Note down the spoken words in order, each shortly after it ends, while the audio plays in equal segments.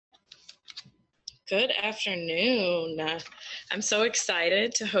Good afternoon. I'm so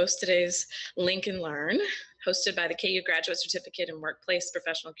excited to host today's Link and Learn, hosted by the KU Graduate Certificate in Workplace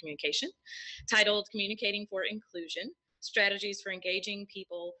Professional Communication, titled Communicating for Inclusion, Strategies for Engaging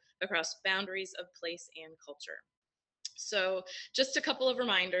People Across Boundaries of Place and Culture. So just a couple of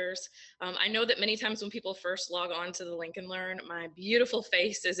reminders. I know that many times when people first log on to the Link and Learn, my beautiful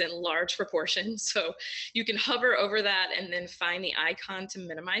face is in large proportions. So you can hover over that and then find the icon to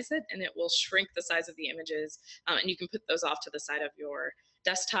minimize it, and it will shrink the size of the images. And you can put those off to the side of your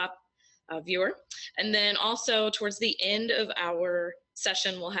desktop viewer. And then also towards the end of our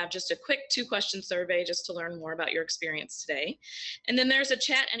session, we'll have just a quick 2-question survey just to learn more about your experience today. And then there's a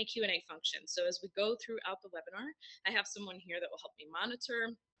chat and a Q&A function. So as we go throughout the webinar, I have someone here that will help me monitor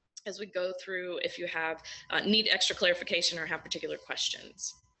as we go through if you have need extra clarification or have particular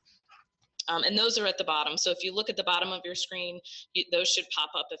questions. And those are at the bottom. So if you look at the bottom of your screen, those should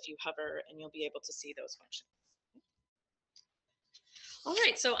pop up if you hover, and you'll be able to see those functions. All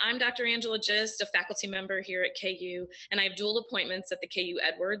right, so I'm Dr. Angela Gist, a faculty member here at KU, and I have dual appointments at the KU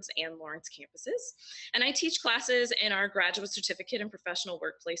Edwards and Lawrence campuses. And I teach classes in our Graduate Certificate in Professional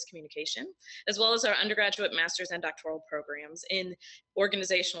Workplace Communication, as well as our undergraduate, master's, and doctoral programs in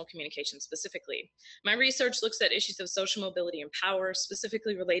organizational communication specifically. My research looks at issues of social mobility and power,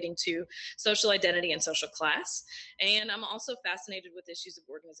 specifically relating to social identity and social class. And I'm also fascinated with issues of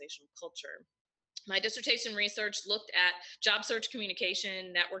organizational culture. My dissertation research looked at job search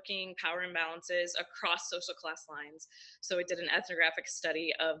communication, networking, power imbalances across social class lines. So we did an ethnographic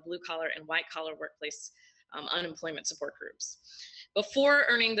study of blue-collar and white-collar workplace unemployment support groups. Before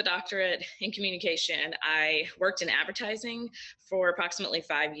earning the doctorate in communication, I worked in advertising for approximately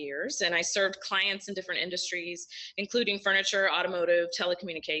 5 years, and I served clients in different industries, including furniture, automotive,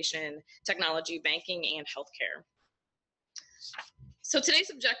 telecommunication, technology, banking, and healthcare. So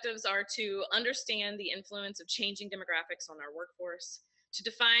today's objectives are to understand the influence of changing demographics on our workforce, to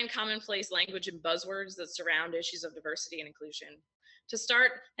define commonplace language and buzzwords that surround issues of diversity and inclusion, to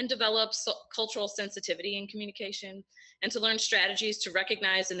start and develop cultural sensitivity in communication, and to learn strategies to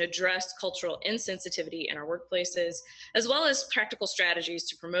recognize and address cultural insensitivity in our workplaces, as well as practical strategies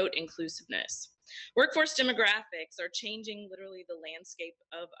to promote inclusiveness. Workforce demographics are changing literally the landscape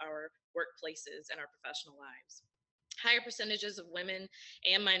of our workplaces and our professional lives. Higher percentages of women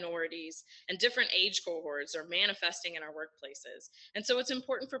and minorities and different age cohorts are manifesting in our workplaces. And so it's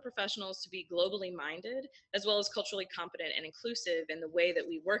important for professionals to be globally minded, as well as culturally competent and inclusive in the way that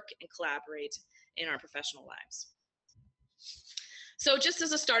we work and collaborate in our professional lives. So just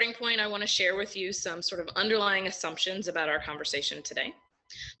as a starting point, I want to share with you some sort of underlying assumptions about our conversation today.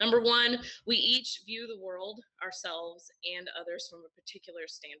 Number one, we each view the world, ourselves, and others from a particular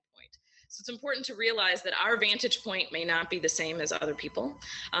standpoint. So it's important to realize that our vantage point may not be the same as other people,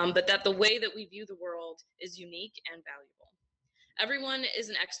 but that the way that we view the world is unique and valuable. Everyone is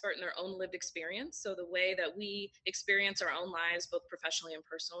an expert in their own lived experience, so the way that we experience our own lives, both professionally and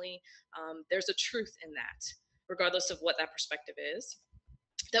personally, there's a truth in that, regardless of what that perspective is.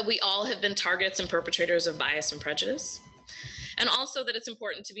 That we all have been targets and perpetrators of bias and prejudice. And also that it's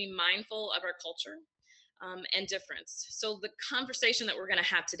important to be mindful of our culture and difference. So the conversation that we're going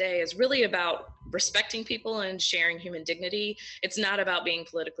to have today is really about respecting people and sharing human dignity. It's not about being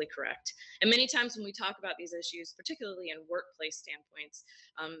politically correct. And many times when we talk about these issues, particularly in workplace standpoints,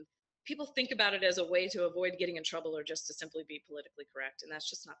 people think about it as a way to avoid getting in trouble or just to simply be politically correct, and that's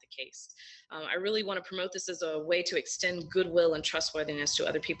just not the case. I really want to promote this as a way to extend goodwill and trustworthiness to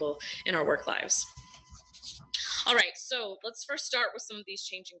other people in our work lives. All right, so let's first start with some of these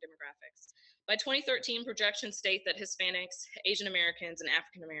changing demographics. By 2013, projections state that Hispanics, Asian Americans, and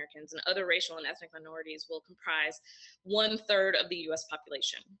African Americans, and other racial and ethnic minorities will comprise 1/3 of the US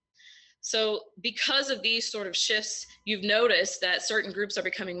population. So because of these sort of shifts, you've noticed that certain groups are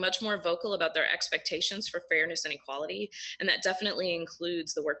becoming much more vocal about their expectations for fairness and equality, and that definitely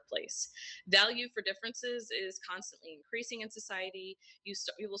includes the workplace. Value for differences is constantly increasing in society. You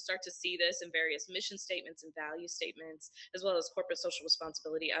will start to see this in various mission statements and value statements, as well as corporate social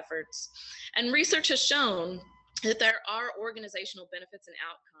responsibility efforts. And research has shown that there are organizational benefits and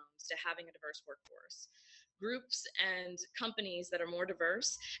outcomes to having a diverse workforce. Groups and companies that are more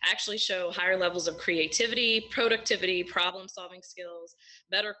diverse actually show higher levels of creativity, productivity, problem-solving skills,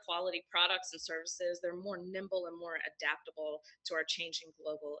 better quality products and services. They're more nimble and more adaptable to our changing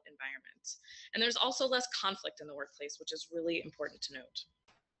global environment. And there's also less conflict in the workplace, which is really important to note.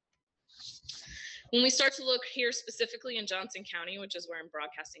 When we start to look here specifically in Johnson County, which is where I'm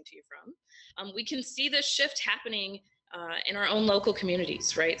broadcasting to you from, we can see this shift happening in our own local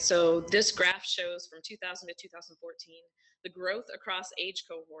communities, right? So this graph shows from 2000 to 2014, the growth across age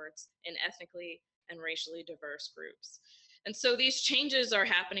cohorts in ethnically and racially diverse groups. And so these changes are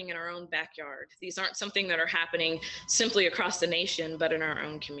happening in our own backyard. These aren't something that are happening simply across the nation, but in our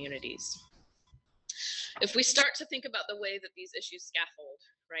own communities. If we start to think about the way that these issues scaffold,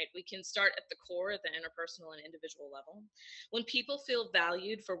 right, we can start at the core, at the interpersonal and individual level. When people feel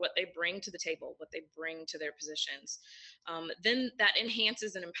valued for what they bring to the table, what they bring to their positions, then that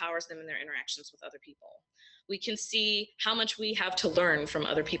enhances and empowers them in their interactions with other people. We can see how much we have to learn from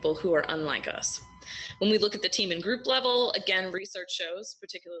other people who are unlike us. When we look at the team and group level, again, research shows,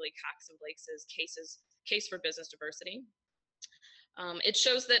 particularly Cox and Blake's case for business diversity, it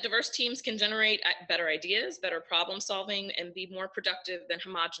shows that diverse teams can generate better ideas, better problem solving, and be more productive than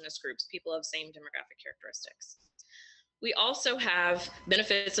homogenous groups, people of same demographic characteristics. We also have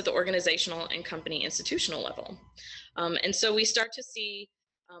benefits at the organizational and company institutional level. And so we start to see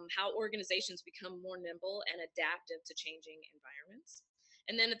how organizations become more nimble and adaptive to changing environments.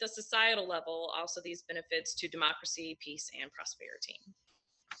 And then at the societal level, also these benefits to democracy, peace, and prosperity.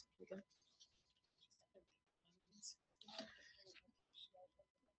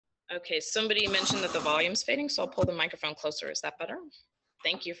 Okay, somebody mentioned that the volume's fading, so I'll pull the microphone closer. Is that better?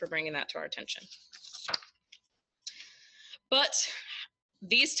 Thank you for bringing that to our attention. But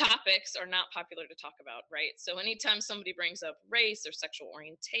these topics are not popular to talk about, right? So anytime somebody brings up race or sexual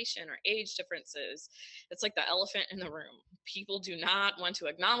orientation or age differences, it's like the elephant in the room. People do not want to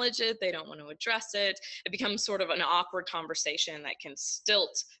acknowledge it. They don't want to address it. It becomes sort of an awkward conversation that can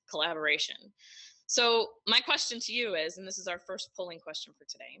stilt collaboration. So my question to you is, and this is our first polling question for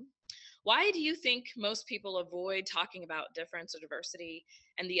today, why do you think most people avoid talking about difference or diversity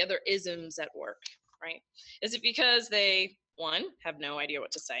and the other isms at work, right? Is it because they, one, have no idea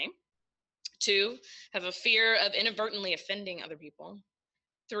what to say, two, have a fear of inadvertently offending other people,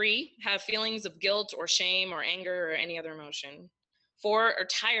 three, have feelings of guilt or shame or anger or any other emotion, four, are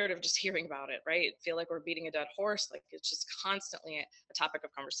tired of just hearing about it, right? Feel like we're beating a dead horse, like it's just constantly a topic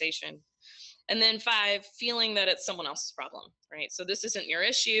of conversation. And then five, feeling that it's someone else's problem, right? So this isn't your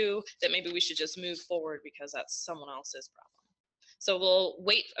issue, that maybe we should just move forward because that's someone else's problem. So we'll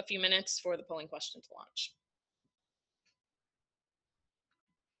wait a few minutes for the polling question to launch.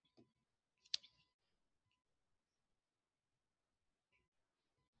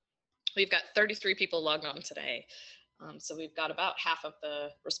 We've got 33 people logged on today. So we've got about half of the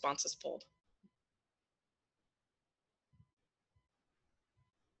responses pulled.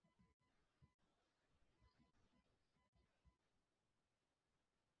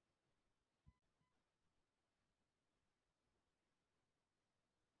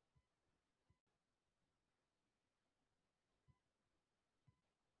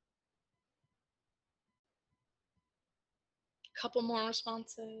 Couple more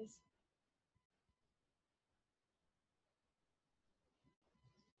responses.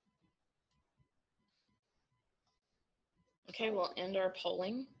 Okay, we'll end our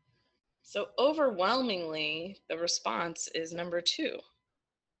polling. So overwhelmingly, the response is number two,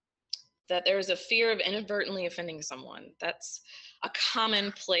 that there is a fear of inadvertently offending someone. That's a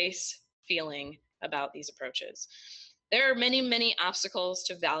commonplace feeling about these approaches. There are many, many obstacles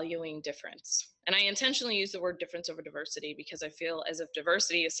to valuing difference. And I intentionally use the word difference over diversity because I feel as if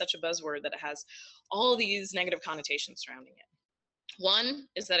diversity is such a buzzword that it has all these negative connotations surrounding it. One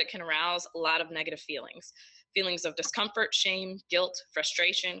is that it can arouse a lot of negative feelings. Feelings of discomfort, shame, guilt,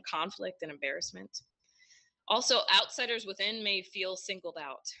 frustration, conflict, and embarrassment. Also, outsiders within may feel singled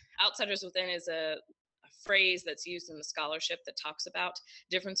out. Outsiders within is a phrase that's used in the scholarship that talks about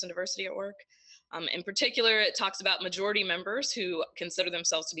difference and diversity at work. In particular, it talks about majority members who consider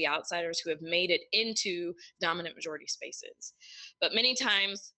themselves to be outsiders who have made it into dominant majority spaces. But many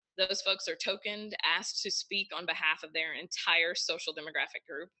times, those folks are tokened, asked to speak on behalf of their entire social demographic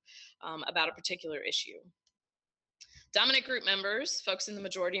group about a particular issue. Dominant group members, folks in the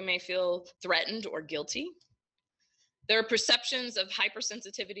majority, may feel threatened or guilty. There are perceptions of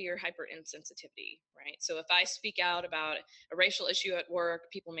hypersensitivity or hyperinsensitivity, right? So if I speak out about a racial issue at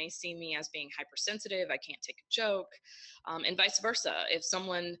work, people may see me as being hypersensitive, I can't take a joke, and vice versa. If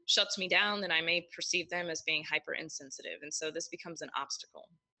someone shuts me down, then I may perceive them as being hyperinsensitive, and so this becomes an obstacle.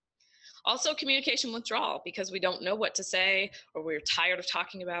 Also, communication withdrawal, because we don't know what to say or we're tired of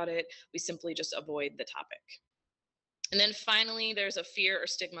talking about it, we simply just avoid the topic. And then finally, there's a fear or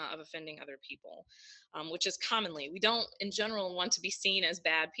stigma of offending other people, which is commonly, we don't in general want to be seen as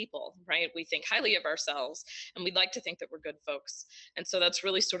bad people, right? We think highly of ourselves and we'd like to think that we're good folks. And so that's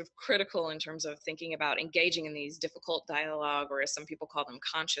really sort of critical in terms of thinking about engaging in these difficult dialogue, or as some people call them,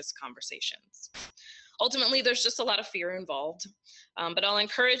 conscious conversations. Ultimately, there's just a lot of fear involved, but I'll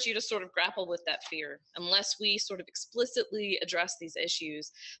encourage you to sort of grapple with that fear. Unless we sort of explicitly address these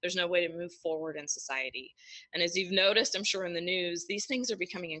issues, there's no way to move forward in society. And as you've noticed, I'm sure in the news, these things are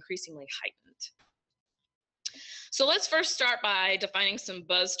becoming increasingly heightened. So let's first start by defining some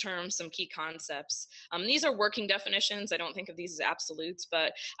buzz terms, some key concepts. These are working definitions. I don't think of these as absolutes,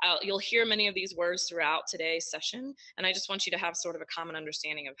 but you'll hear many of these words throughout today's session, and I just want you to have sort of a common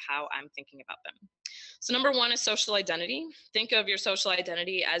understanding of how I'm thinking about them. So number one is social identity. Think of your social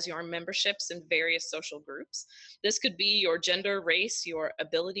identity as your memberships in various social groups. This could be your gender, race, your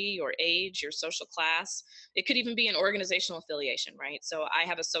ability, your age, your social class. It could even be an organizational affiliation, right? So I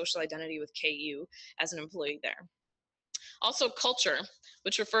have a social identity with KU as an employee there. Also culture,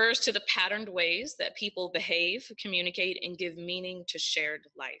 which refers to the patterned ways that people behave, communicate, and give meaning to shared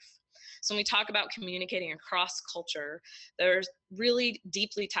life. So when we talk about communicating across culture, they're really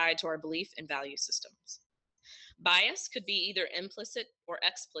deeply tied to our belief and value systems. Bias could be either implicit or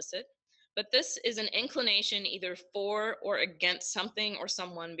explicit, but this is an inclination either for or against something or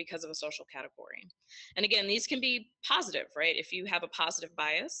someone because of a social category. And again, these can be positive, right? If you have a positive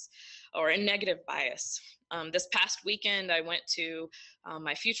bias or a negative bias. This past weekend, I went to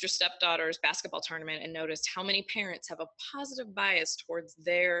my future stepdaughter's basketball tournament and noticed how many parents have a positive bias towards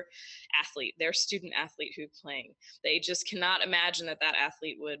their athlete, their student athlete who's playing. They just cannot imagine that that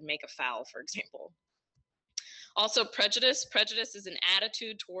athlete would make a foul, for example. Also, prejudice. Prejudice is an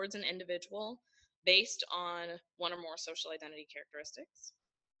attitude towards an individual based on one or more social identity characteristics.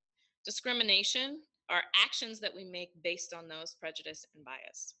 Discrimination are actions that we make based on those prejudice and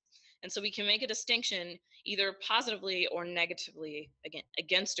bias. And so we can make a distinction either positively or negatively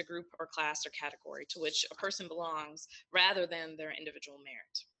against a group or class or category to which a person belongs rather than their individual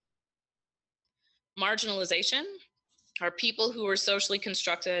merit. Marginalization are people who are socially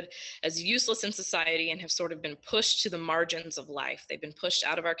constructed as useless in society and have sort of been pushed to the margins of life. They've been pushed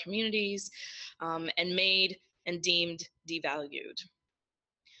out of our communities and made and deemed devalued.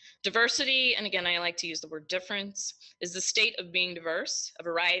 Diversity, and again, I like to use the word difference, is the state of being diverse, a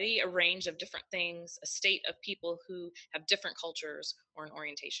variety, a range of different things, a state of people who have different cultures or an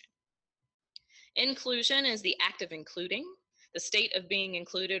orientation. Inclusion is the act of including, the state of being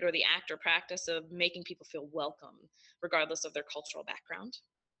included or the act or practice of making people feel welcome, regardless of their cultural background.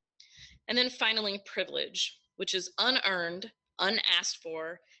 And then finally, privilege, which is unearned, unasked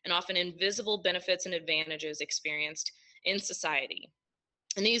for, and often invisible benefits and advantages experienced in society.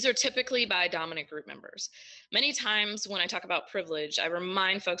 And these are typically by dominant group members. Many times when I talk about privilege, I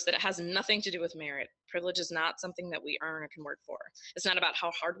remind folks that it has nothing to do with merit. Privilege is not something that we earn or can work for. It's not about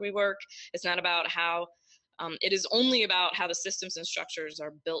how hard we work. It's not about how, it is only about how the systems and structures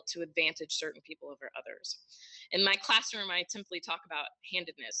are built to advantage certain people over others. In my classroom, I simply talk about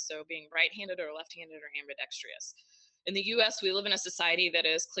handedness, so being right-handed or left-handed or ambidextrous. In the US, we live in a society that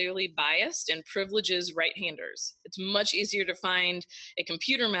is clearly biased and privileges right-handers. It's much easier to find a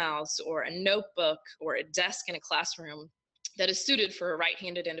computer mouse or a notebook or a desk in a classroom that is suited for a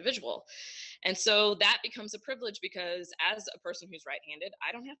right-handed individual. And so that becomes a privilege because as a person who's right-handed,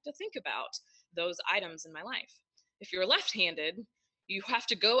 I don't have to think about those items in my life. If you're left-handed, you have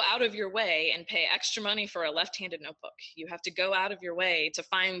to go out of your way and pay extra money for a left-handed notebook. You have to go out of your way to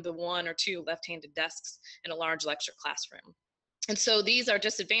find the one or two left-handed desks in a large lecture classroom. And so these are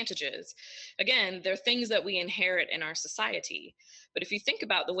disadvantages. Again, they're things that we inherit in our society. But if you think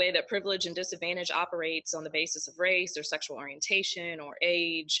about the way that privilege and disadvantage operates on the basis of race or sexual orientation or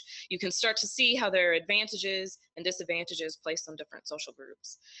age, you can start to see how there are advantages and disadvantages placed on different social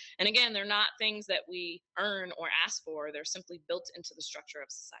groups. And again, they're not things that we earn or ask for, they're simply built into the structure of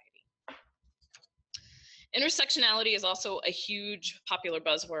society. Intersectionality is also a huge popular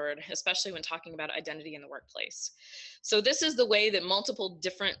buzzword, especially when talking about identity in the workplace. So this is the way that multiple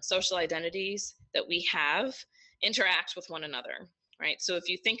different social identities that we have interact with one another, right? So if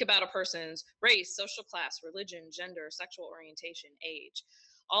you think about a person's race, social class, religion, gender, sexual orientation, age,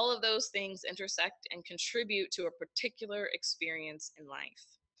 all of those things intersect and contribute to a particular experience in life.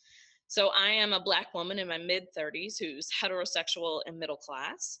 So I am a Black woman in my mid-30s who's heterosexual and middle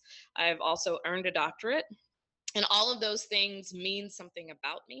class. I've also earned a doctorate, and all of those things mean something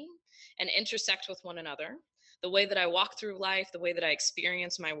about me and intersect with one another. The way that I walk through life, the way that I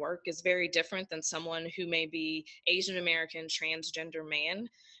experience my work is very different than someone who may be Asian American transgender man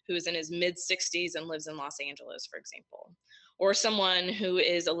who is in his mid-60s and lives in Los Angeles, for example. Or someone who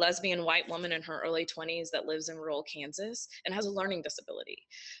is a lesbian white woman in her early 20s that lives in rural Kansas and has a learning disability.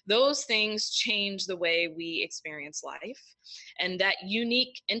 Those things change the way we experience life, and that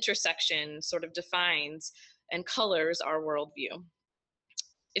unique intersection sort of defines and colors our worldview.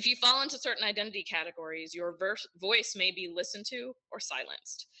 If you fall into certain identity categories, your voice may be listened to or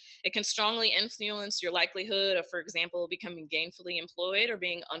silenced. It can strongly influence your likelihood of, for example, becoming gainfully employed or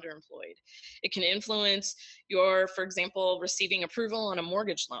being underemployed. It can influence your, for example, receiving approval on a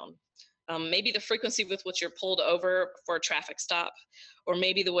mortgage loan. Maybe the frequency with which you're pulled over for a traffic stop, or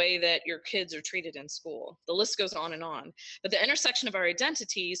maybe the way that your kids are treated in school. The list goes on and on. But the intersection of our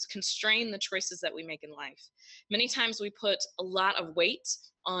identities constrain the choices that we make in life. Many times we put a lot of weight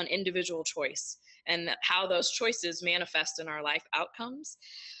on individual choice and how those choices manifest in our life outcomes.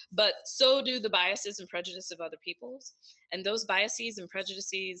 But so do the biases and prejudices of other people's. And those biases and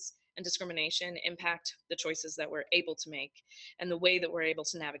prejudices and discrimination impact the choices that we're able to make and the way that we're able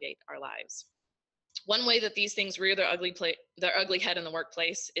to navigate our lives. One way that these things rear their ugly head in the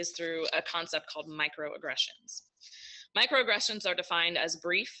workplace is through a concept called microaggressions. Microaggressions are defined as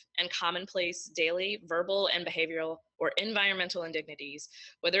brief and commonplace daily verbal and behavioral or environmental indignities,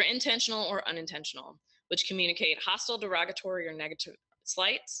 whether intentional or unintentional, which communicate hostile, derogatory, or negative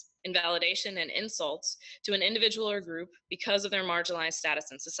slights, invalidation, and insults to an individual or group because of their marginalized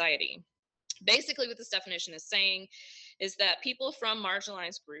status in society. Basically, what this definition is saying is that people from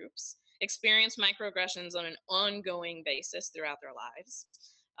marginalized groups experience microaggressions on an ongoing basis throughout their lives,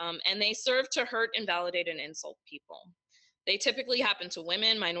 and they serve to hurt, invalidate, and insult people. They typically happen to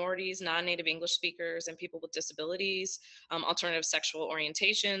women, minorities, non-native English speakers, and people with disabilities, alternative sexual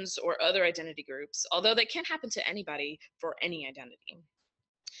orientations, or other identity groups, although they can happen to anybody for any identity.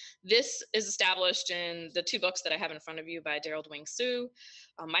 This is established in the two books that I have in front of you by Daryl Dwayne Sue,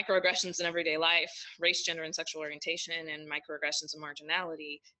 Microaggressions in Everyday Life, Race, Gender, and Sexual Orientation, and Microaggressions and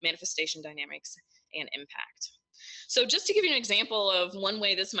Marginality, Manifestation Dynamics and Impact. So just to give you an example of one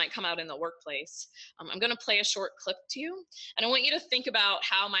way this might come out in the workplace, I'm going to play a short clip to you, and I want you to think about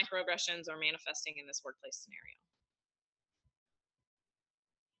how microaggressions are manifesting in this workplace scenario.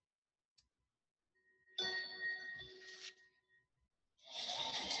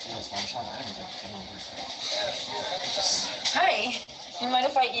 Hi, you mind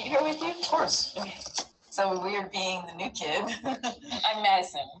if I eat here with you? Of course. Okay. So weird being the new kid. I'm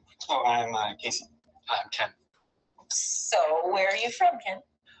Madison. Oh, I'm Casey. I'm Ken. So where are you from, Ken?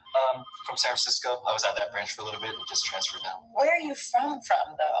 From San Francisco. I was at that branch for a little bit and just transferred now. Where are you from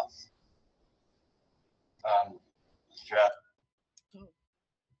though? You're at.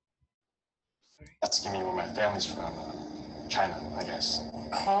 That's giving me where my family's from. China, I guess.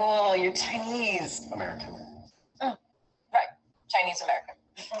 Oh, you're Chinese. American. Oh, right. Chinese American.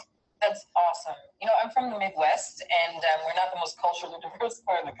 That's awesome. You know, I'm from the Midwest, and we're not the most culturally diverse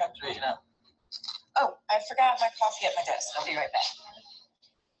part of the country, you know. Oh, I forgot my coffee at my desk. I'll be right back.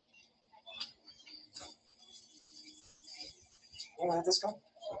 You know where this go?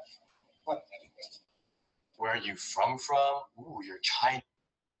 What? Where are you from? Ooh, you're Chinese.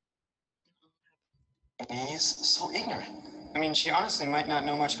 So ignorant. I mean, she honestly might not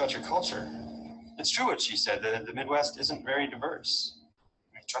know much about your culture. It's true what she said, the Midwest isn't very diverse.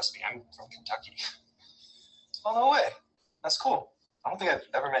 I mean, trust me, I'm from Kentucky. Oh, no way. That's cool. I don't think I've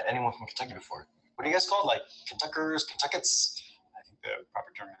ever met anyone from Kentucky before. What are you guys called? Like Kentuckers, Kentuckets? I think the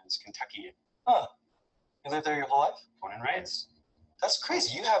proper term is Kentucky. Huh. You lived there your whole life? Born and raised. That's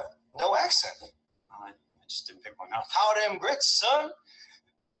crazy. You have no accent. Well, I just didn't pick one out. How them grits, son?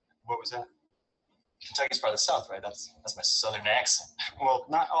 What was that? Kentucky's part of the South, right? That's my Southern accent. Well,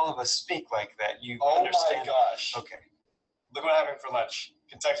 not all of us speak like that. You Oh understand? my gosh. Okay. Look what I'm having for lunch.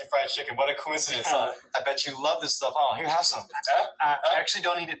 Kentucky Fried Chicken. What a coincidence, huh? I bet you love this stuff, huh? Here, have some. I actually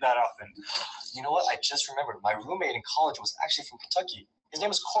don't eat it that often. You know what? I just remembered. My roommate in college was actually from Kentucky. His name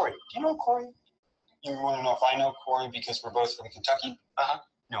is Corey. Do you know Corey? You want to know if I know Corey because we're both from Kentucky? Uh-huh.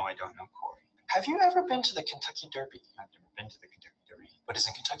 No, I don't know Corey. Have you ever been to the Kentucky Derby? I've never been to the Kentucky Derby. But it's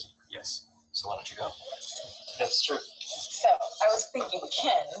in Kentucky. Yes. So why don't you go? That's true. So I was thinking,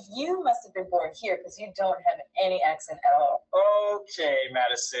 Ken, you must have been born here because you don't have any accent at all. Okay,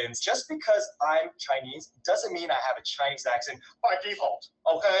 Madison. Just because I'm Chinese doesn't mean I have a Chinese accent by default,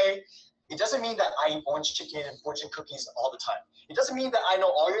 okay? It doesn't mean that I eat orange chicken and fortune cookies all the time. It doesn't mean that I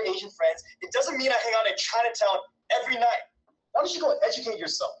know all your Asian friends. It doesn't mean I hang out in Chinatown every night. Why don't you go educate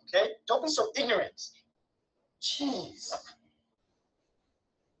yourself, okay? Don't be so ignorant. Jeez.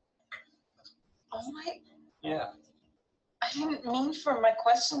 Oh my, Yeah. I didn't mean for my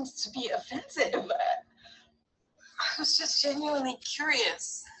questions to be offensive. I was just genuinely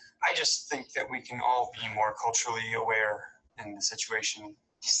curious. I just think that we can all be more culturally aware in the situation.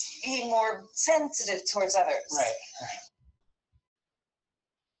 Just being more sensitive towards others. Right.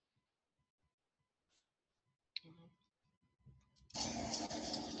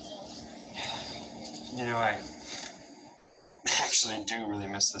 You know, I actually do really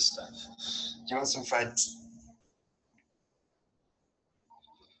miss this stuff. Do you want some fried?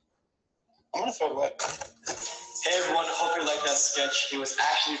 I want to throw it away. Hey everyone, hope you liked that sketch. It was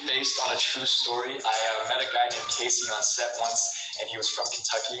actually based on a true story. I met a guy named Casey on set once, and he was from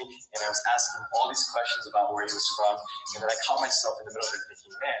Kentucky, and I was asking him all these questions about where he was from, and then I caught myself in the middle of it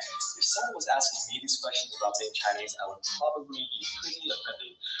thinking, man, if someone was asking me these questions about being Chinese, I would probably be pretty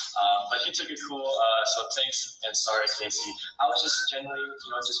offended. But he took it cool, so thanks, and sorry, Casey. I was just genuinely,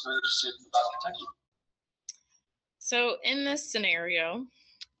 just really interested about Kentucky. So in this scenario,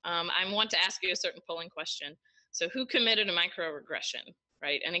 I want to ask you a certain polling question. So who committed a microaggression,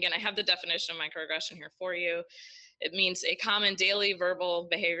 right? And again, I have the definition of microaggression here for you. It means a common daily verbal,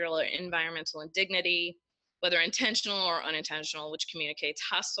 behavioral, or environmental indignity, whether intentional or unintentional, which communicates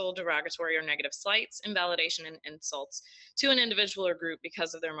hostile, derogatory, or negative slights, invalidation, and insults to an individual or group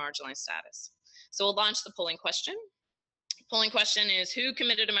because of their marginalized status. So we'll launch the polling question. Polling question is, who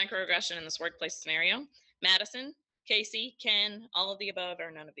committed a microaggression in this workplace scenario? Madison, Casey, Ken, all of the above,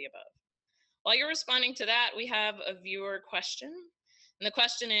 or none of the above? While you're responding to that, we have a viewer question. And the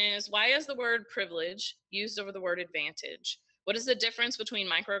question is, why is the word privilege used over the word advantage? What is the difference between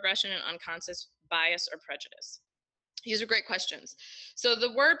microaggression and unconscious bias or prejudice? These are great questions. So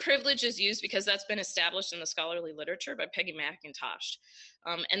the word privilege is used because that's been established in the scholarly literature by Peggy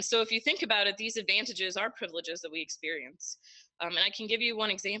McIntosh. And so if you think about it, these advantages are privileges that we experience. And I can give you one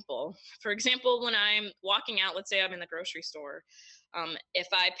example. For example, when I'm walking out, let's say I'm in the grocery store, if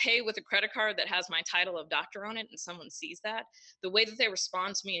I pay with a credit card that has my title of doctor on it and someone sees that, the way that they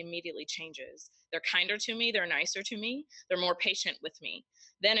respond to me immediately changes. They're kinder to me, they're nicer to me, they're more patient with me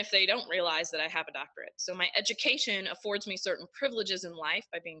than if they don't realize that I have a doctorate. So my education affords me certain privileges in life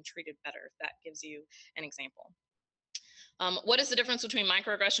by being treated better, if that gives you an example. What is the difference between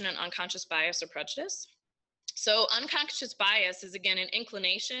microaggression and unconscious bias or prejudice? So unconscious bias is, again, an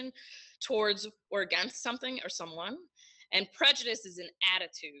inclination towards or against something or someone. And prejudice is an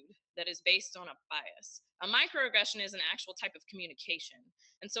attitude that is based on a bias. A microaggression is an actual type of communication.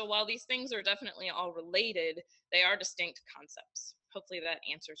 And so while these things are definitely all related, they are distinct concepts. Hopefully that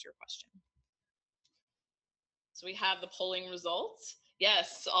answers your question. So we have the polling results.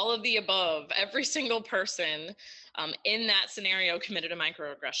 Yes, all of the above. Every single person in that scenario committed a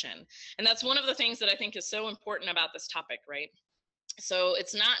microaggression. And that's one of the things that I think is so important about this topic, right? So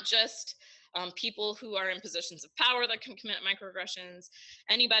it's not just people who are in positions of power that can commit microaggressions.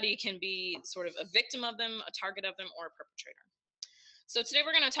 Anybody can be sort of a victim of them, a target of them, or a perpetrator. So today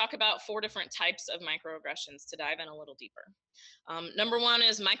we're going to talk about 4 different types of microaggressions to dive in a little deeper. Number 1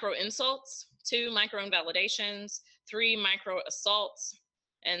 is micro insults, 2 micro invalidations, 3 micro assaults,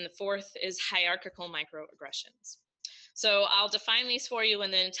 and the 4th is hierarchical microaggressions. So I'll define these for you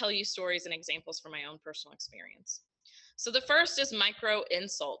and then tell you stories and examples from my own personal experience. So the first is micro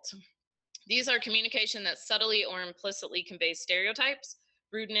insult. These are communication that subtly or implicitly conveys stereotypes,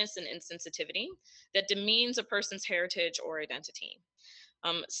 rudeness, and insensitivity that demeans a person's heritage or identity.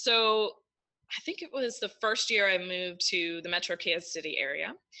 So I think it was the first year I moved to the Metro Kansas City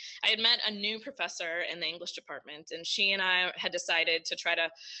area. I had met a new professor in the English department, and she and I had decided to try to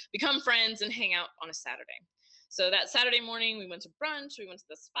become friends and hang out on a Saturday. So that Saturday morning, we went to brunch, we went to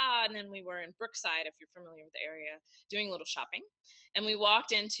the spa, and then we were in Brookside, if you're familiar with the area, doing a little shopping. And we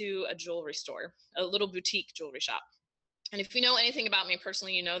walked into a jewelry store, a little boutique jewelry shop. And if you know anything about me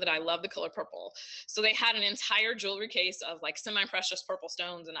personally, you know that I love the color purple. So they had an entire jewelry case of like semi-precious purple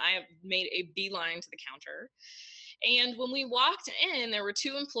stones, and I made a beeline to the counter. And when we walked in, there were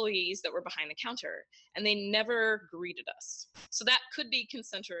 2 employees that were behind the counter, and they never greeted us. So that could be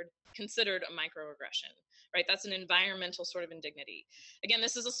considered a microaggression, right? That's an environmental sort of indignity. Again,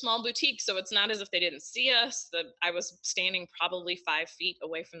 this is a small boutique, so it's not as if they didn't see us. I was standing probably 5 feet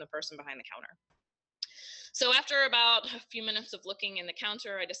away from the person behind the counter. So after about a few minutes of looking in the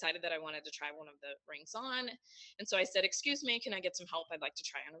counter, I decided that I wanted to try one of the rings on. And so I said, "Excuse me, can I get some help? I'd like to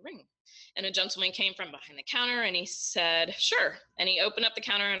try on a ring." And a gentleman came from behind the counter and he said, "Sure." And he opened up the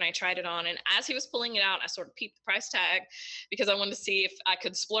counter and I tried it on. And as he was pulling it out, I sort of peeped the price tag because I wanted to see if I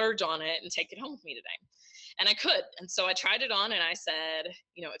could splurge on it and take it home with me today. And I could. And so I tried it on and I said,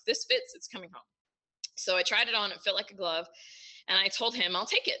 if this fits, it's coming home. So I tried it on, it fit like a glove. And I told him, "I'll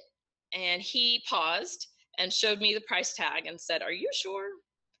take it." And he paused and showed me the price tag and said, "Are you sure?"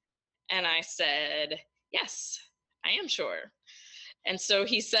 And I said, "Yes, I am sure." And so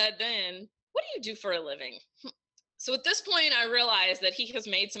he said then, "What do you do for a living?" So at this point, I realized that he has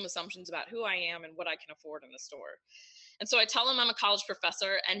made some assumptions about who I am and what I can afford in the store. And so I tell him I'm a college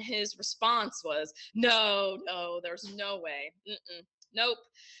professor, and his response was, no, there's no way. Nope.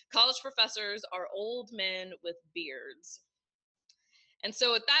 College professors are old men with beards. And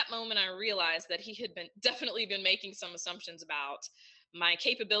so at that moment, I realized that he had definitely been making some assumptions about my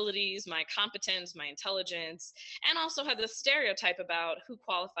capabilities, my competence, my intelligence, and also had this stereotype about who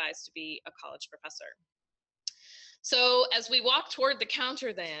qualifies to be a college professor. So as we walk toward the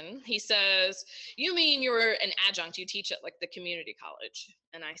counter then, he says, "You mean you're an adjunct, you teach at like the community college?"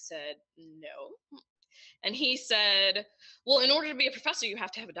 And I said, "No." And he said, "Well, in order to be a professor, you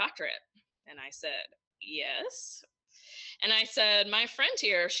have to have a doctorate." And I said, "Yes." And I said, "My friend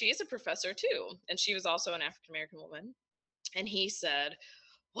here, she's a professor too. And she was also an African-American woman." And he said,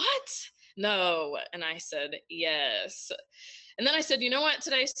 "What? No." And I said, "Yes." And then I said, "You know what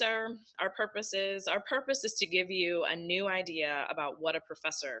today, sir? Our purpose is to give you a new idea about what a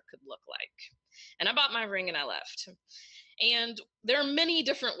professor could look like." And I bought my ring and I left. And there are many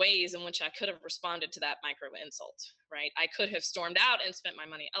different ways in which I could have responded to that micro insult, right? I could have stormed out and spent my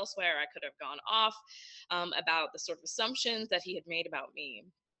money elsewhere. I could have gone off about the sort of assumptions that he had made about me.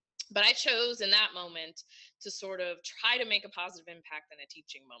 But I chose in that moment to sort of try to make a positive impact in a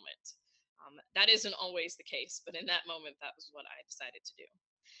teaching moment. That isn't always the case, but in that moment, that was what I decided to do.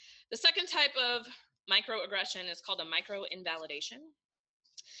 The second type of microaggression is called a micro-invalidation.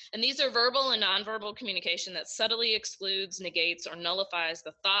 And these are verbal and nonverbal communication that subtly excludes, negates, or nullifies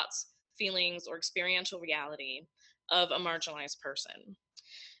the thoughts, feelings, or experiential reality of a marginalized person.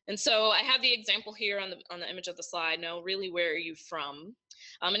 And so I have the example here on the image of the slide, "No, really, where are you from?"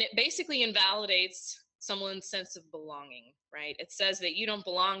 And it basically invalidates someone's sense of belonging, right? It says that you don't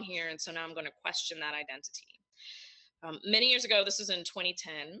belong here, and so now I'm going to question that identity. Many years ago, this was in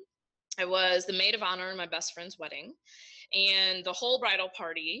 2010, I was the maid of honor in my best friend's wedding, and the whole bridal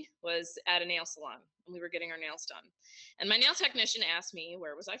party was at a nail salon, and we were getting our nails done. And my nail technician asked me,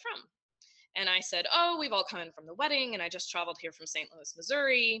 where was I from? And I said, "Oh, we've all come in from the wedding, and I just traveled here from St. Louis,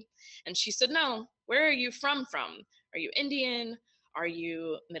 Missouri." And she said, "No, where are you from? Are you Indian? Are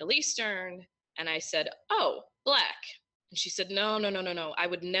you Middle Eastern?" And I said, "Oh, Black." And she said, "No, no, no, no, no, I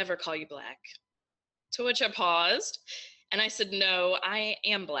would never call you Black." To which I paused, and I said, "No, I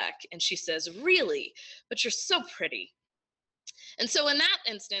am Black." And she says, "Really? But you're so pretty." And so in that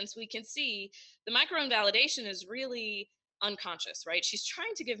instance, we can see the micro-invalidation is really unconscious, right? She's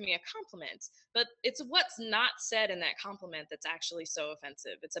trying to give me a compliment, but it's what's not said in that compliment that's actually so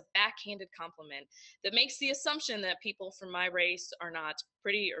offensive. It's a backhanded compliment that makes the assumption that people from my race are not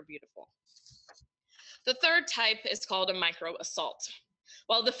pretty or beautiful. The third type is called a micro-assault.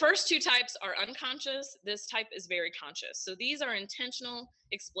 While the first two types are unconscious, this type is very conscious. So these are intentional,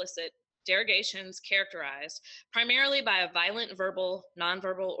 explicit derogations characterized primarily by a violent verbal,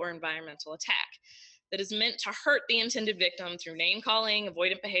 nonverbal, or environmental attack that is meant to hurt the intended victim through name-calling,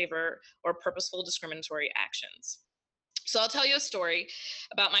 avoidant behavior, or purposeful discriminatory actions. So I'll tell you a story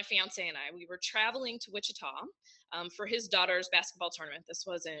about my fiance and I. We were traveling to Wichita for his daughter's basketball tournament. This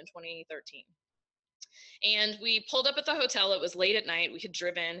was in 2013. And we pulled up at the hotel. It was late at night. We had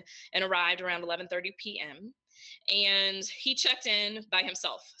driven and arrived around 11:30 p.m. And he checked in by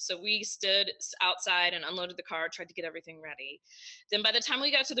himself. So we stood outside and unloaded the car, tried to get everything ready. Then by the time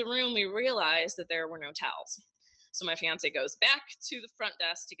we got to the room, we realized that there were no towels. So my fiance goes back to the front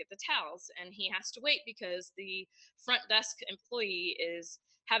desk to get the towels, and he has to wait because the front desk employee is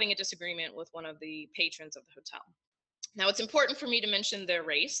having a disagreement with one of the patrons of the hotel. Now, it's important for me to mention their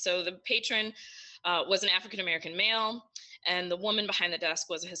race. So the patron was an African-American male, and the woman behind the desk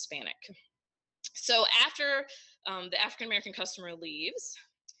was a Hispanic. So after the African-American customer leaves,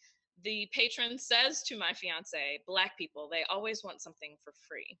 the patron says to my fiance, "Black people, they always want something for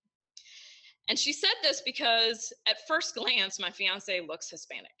free." And she said this because at first glance, my fiance looks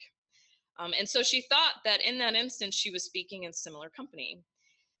Hispanic. And so she thought that in that instance, she was speaking in similar company.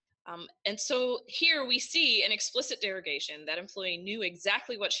 And so here we see an explicit derogation. That employee knew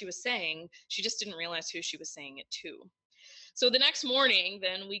exactly what she was saying. She just didn't realize who she was saying it to. So the next morning,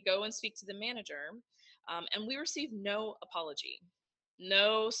 then we go and speak to the manager, and we received no apology,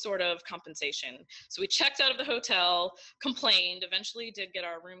 no sort of compensation. So we checked out of the hotel, complained, eventually did get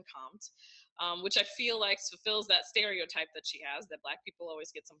our room comped, which I feel like fulfills that stereotype that she has, that Black people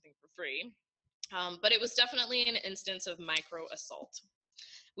always get something for free. But it was definitely an instance of micro assault.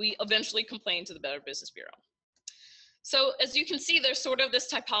 We eventually complained to the Better Business Bureau. So as you can see, there's sort of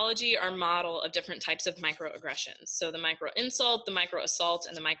this typology or model of different types of microaggressions. So the micro insult, the micro assault,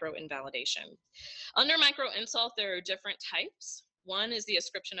 and the micro invalidation. Under micro insult, there are different types. One is the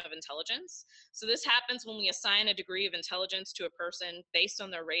ascription of intelligence. So this happens when we assign a degree of intelligence to a person based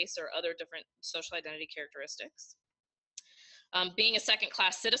on their race or other different social identity characteristics. Being a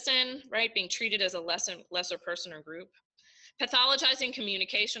second-class citizen, right? Being treated as a lesser person or group. Pathologizing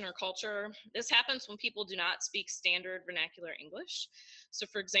communication or culture. This happens when people do not speak standard vernacular English. So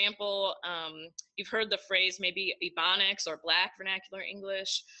for example, you've heard the phrase maybe Ebonics or Black vernacular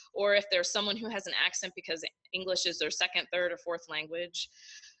English, or if there's someone who has an accent because English is their second, third, or fourth language.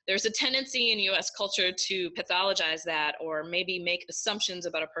 There's a tendency in US culture to pathologize that or maybe make assumptions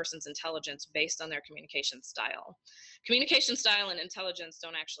about a person's intelligence based on their communication style. Communication style and intelligence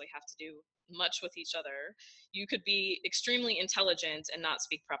don't actually have to do much with each other. You could be extremely intelligent and not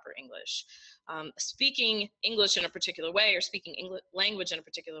speak proper English. Speaking English in a particular way or speaking language in a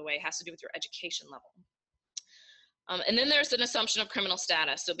particular way has to do with your education level. And then there's an assumption of criminal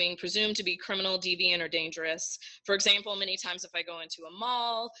status, so being presumed to be criminal, deviant, or dangerous. For example, many times if I go into a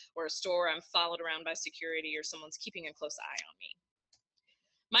mall or a store, I'm followed around by security or someone's keeping a close eye on me.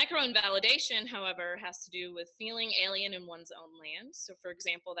 Microinvalidation, however, has to do with feeling alien in one's own land. So for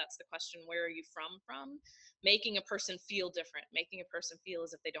example, that's the question, where are you from? Making a person feel different, making a person feel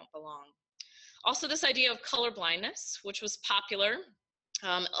as if they don't belong. Also this idea of color blindness, which was popular,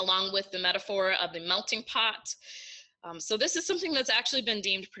 along with the metaphor of the melting pot. So this is something that's actually been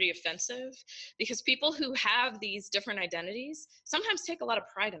deemed pretty offensive because people who have these different identities sometimes take a lot of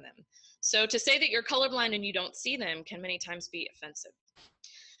pride in them. So to say that you're colorblind and you don't see them can many times be offensive.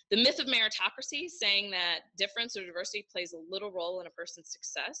 The myth of meritocracy, saying that difference or diversity plays a little role in a person's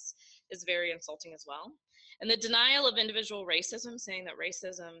success, is very insulting as well. And the denial of individual racism, saying that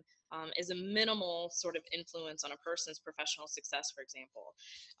racism is a minimal sort of influence on a person's professional success, for example,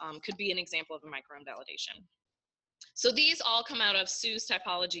 could be an example of a microinvalidation. So these all come out of Sue's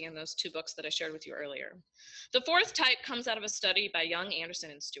typology in those 2 books that I shared with you earlier. The 4th type comes out of a study by Young,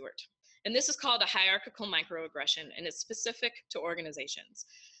 Anderson, and Stewart. And this is called a hierarchical microaggression, and it's specific to organizations.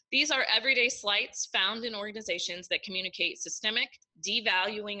 These are everyday slights found in organizations that communicate systemic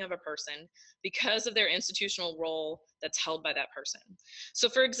devaluing of a person because of their institutional role that's held by that person. So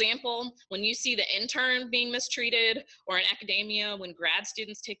for example, when you see the intern being mistreated, or in academia, when grad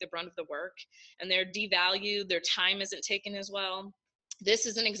students take the brunt of the work and they're devalued, their time isn't taken as well, this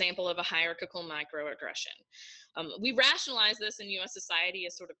is an example of a hierarchical microaggression. We rationalize this in US society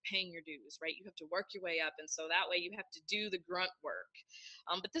as sort of paying your dues, right? You have to work your way up, and so that way you have to do the grunt work.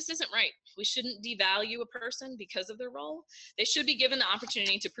 But this isn't right. We shouldn't devalue a person because of their role. They should be given the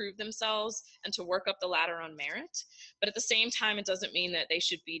opportunity to prove themselves and to work up the ladder on merit. But at the same time, it doesn't mean that they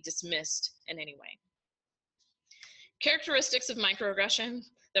should be dismissed in any way. Characteristics of microaggression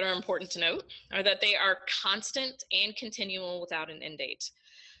that are important to note are that they are constant and continual without an end date.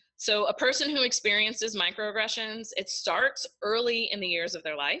 So a person who experiences microaggressions, it starts early in the years of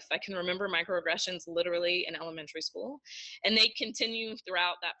their life. I can remember microaggressions literally in elementary school, and they continue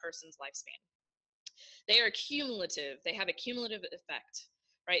throughout that person's lifespan. They are cumulative. They have a cumulative effect,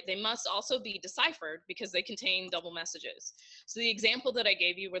 right? They must also be deciphered because they contain double messages. So the example that I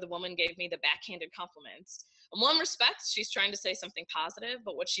gave you where the woman gave me the backhanded compliments, in one respect, she's trying to say something positive,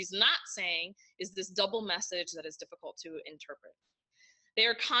 but what she's not saying is this double message that is difficult to interpret. They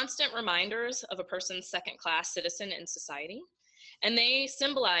are constant reminders of a person's second-class citizen in society, and they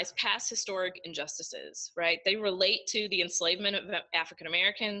symbolize past historic injustices, right? They relate to the enslavement of African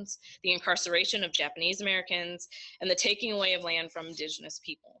Americans, the incarceration of Japanese Americans, and the taking away of land from indigenous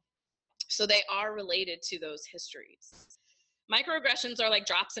people. So they are related to those histories. Microaggressions are like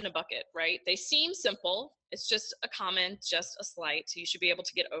drops in a bucket, right? They seem simple. It's just a comment, just a slight. You should be able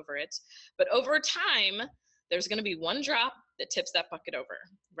to get over it. But over time, there's going to be one drop that tips that bucket over,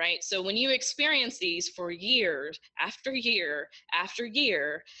 right? So when you experience these for years after year after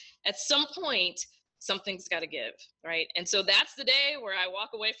year, at some point, something's got to give, right? And so that's the day where I walk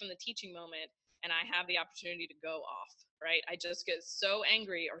away from the teaching moment and I have the opportunity to go off, right? I just get so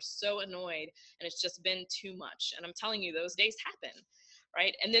angry or so annoyed, and it's just been too much. And I'm telling you, those days happen,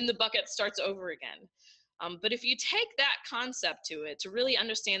 right? And then the bucket starts over again. But if you take that concept to it, to really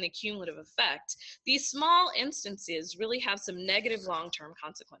understand the cumulative effect, these small instances really have some negative long-term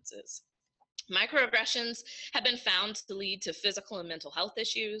consequences. Microaggressions have been found to lead to physical and mental health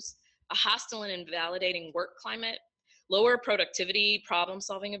issues, a hostile and invalidating work climate, lower productivity,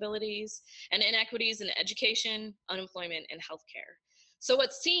 problem-solving abilities, and inequities in education, unemployment, and healthcare. So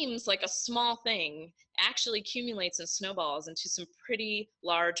what seems like a small thing actually accumulates and snowballs into some pretty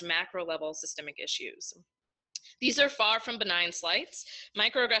large macro-level systemic issues. These are far from benign slights.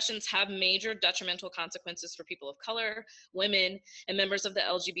 Microaggressions have major detrimental consequences for people of color, women, and members of the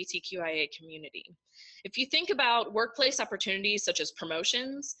LGBTQIA community. If you think about workplace opportunities such as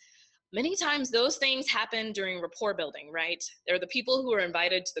promotions, Many times those things happen during rapport building, right? They're the people who are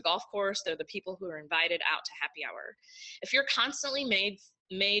invited to the golf course. They're the people who are invited out to happy hour. If you're constantly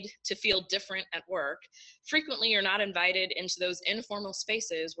made to feel different at work, frequently you're not invited into those informal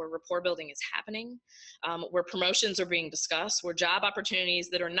spaces where rapport building is happening, where promotions are being discussed, where job opportunities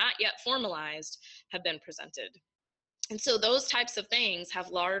that are not yet formalized have been presented. And so those types of things have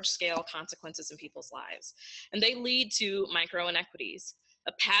large scale consequences in people's lives, and they lead to micro inequities,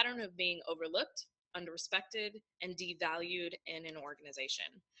 a pattern of being overlooked, underrespected, and devalued in an organization.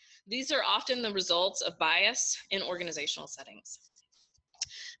 These are often the results of bias in organizational settings.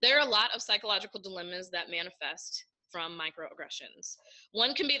 There are a lot of psychological dilemmas that manifest from microaggressions.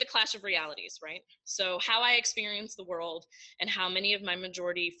 One can be the clash of realities, right? So how I experience the world and how many of my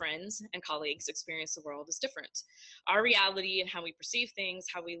majority friends and colleagues experience the world is different. Our reality and how we perceive things,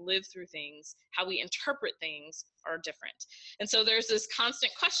 how we live through things, how we interpret things are different. And so there's this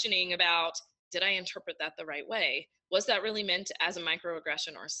constant questioning about, did I interpret that the right way? Was that really meant as a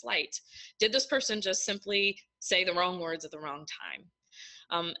microaggression or a slight? Did this person just simply say the wrong words at the wrong time?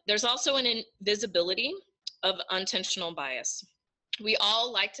 There's also an invisibility of unintentional bias. We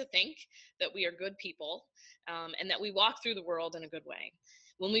all like to think that we are good people and that we walk through the world in a good way.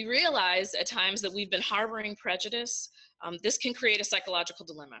 When we realize at times that we've been harboring prejudice, this can create a psychological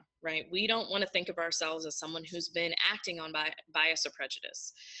dilemma, right? We don't want to think of ourselves as someone who's been acting on bias or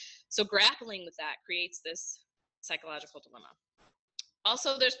prejudice. So grappling with that creates this psychological dilemma.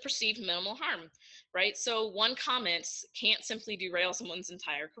 Also, there's perceived minimal harm, right? So one comment can't simply derail someone's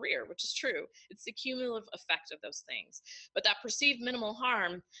entire career, which is true. It's the cumulative effect of those things. But that perceived minimal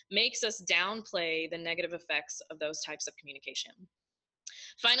harm makes us downplay the negative effects of those types of communication.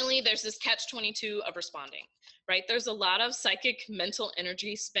 Finally, there's this catch-22 of responding, right? There's a lot of psychic mental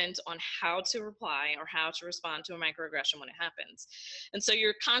energy spent on how to reply or how to respond to a microaggression when it happens. And so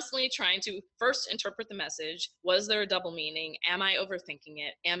you're constantly trying to first interpret the message. Was there a double meaning? Am I overthinking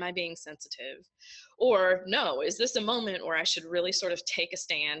it? Am I being sensitive? Or no, is this a moment where I should really sort of take a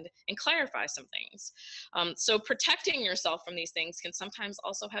stand and clarify some things? So protecting yourself from these things can sometimes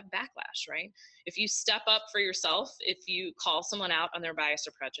also have backlash, right? If you step up for yourself, if you call someone out on their bias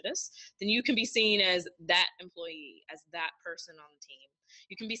or prejudice, then you can be seen as that employee, as that person on the team.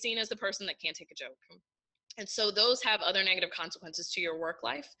 You can be seen as the person that can't take a joke. And so those have other negative consequences to your work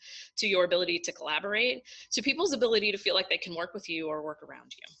life, to your ability to collaborate, to people's ability to feel like they can work with you or work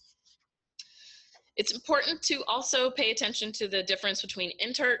around you. It's important to also pay attention to the difference between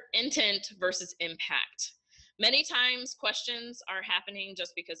intent versus impact. Many times questions are happening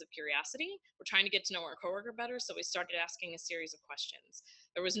just because of curiosity. We're trying to get to know our coworker better, so we started asking a series of questions.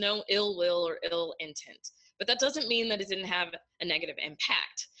 There was no ill will or ill intent, but that doesn't mean that it didn't have a negative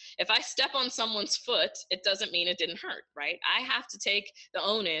impact. If I step on someone's foot, it doesn't mean it didn't hurt, right? I have to take the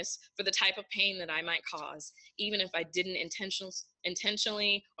onus for the type of pain that I might cause, even if I didn't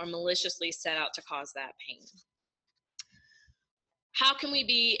intentionally or maliciously set out to cause that pain. How can we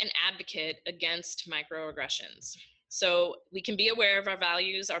be an advocate against microaggressions? So we can be aware of our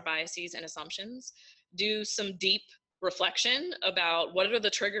values, our biases, and assumptions, do some deep reflection about what are the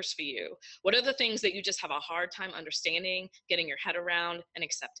triggers for you? What are the things that you just have a hard time understanding, getting your head around, and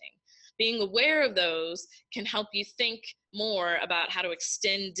accepting? Being aware of those can help you think more about how to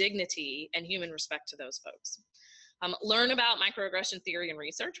extend dignity and human respect to those folks. Learn about microaggression theory and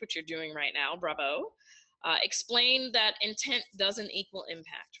research, which you're doing right now, bravo. Explain that intent doesn't equal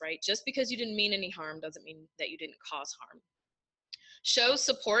impact, right? Just because you didn't mean any harm doesn't mean that you didn't cause harm. Show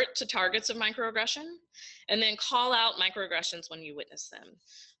support to targets of microaggression, and then call out microaggressions when you witness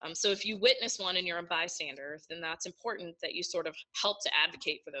them. So if you witness one and you're a bystander, then that's important that you sort of help to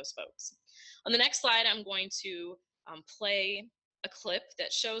advocate for those folks. On the next slide, I'm going to play a clip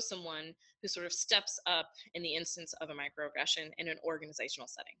that shows someone who sort of steps up in the instance of a microaggression in an organizational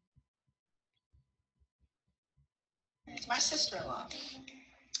setting. It's my sister-in-law,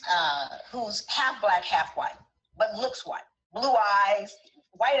 who's half black, half white, but looks white. Blue eyes,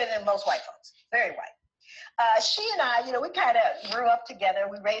 whiter than most white folks, very white. She and I, we kind of grew up together.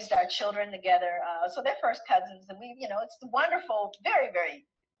 We raised our children together. So they're first cousins, and it's a wonderful, very, very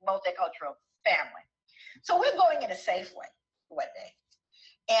multicultural family. So we're going in a Safeway one day,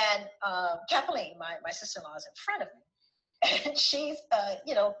 and Kathleen, my sister-in-law, is in front of me, and she's,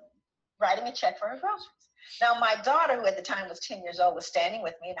 writing a check for her groceries. Now, my daughter, who at the time was 10 years old, was standing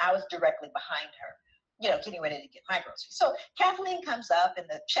with me, and I was directly behind her, getting ready to get my groceries. So Kathleen comes up, and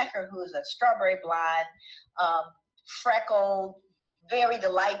the checker, who is a strawberry blonde, freckled, very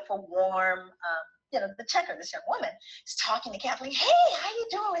delightful, warm the checker, this young woman, is talking to Kathleen. Hey, how you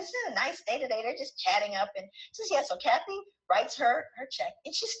doing? Isn't it a nice day today? They're just chatting up. And she says, yeah. So Kathy writes her check,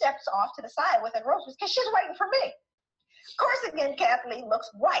 and she steps off to the side with her groceries because she's waiting for me. Of course, again, Kathleen looks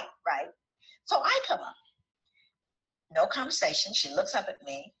white, right? So I come up. No conversation. She looks up at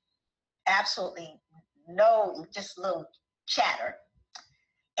me. Absolutely no, just a little chatter.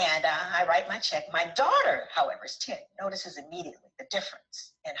 And I write my check. My daughter, however, is 10, notices immediately the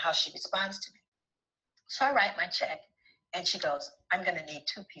difference in how she responds to me. So I write my check, and she goes, I'm going to need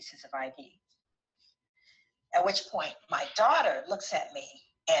 2 pieces of ID. At which point, my daughter looks at me,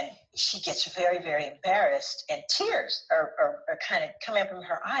 and she gets very, very embarrassed, and tears are kind of coming from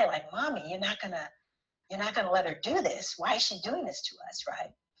her eye, like, Mommy, you're not gonna let her do this. Why is she doing this to us,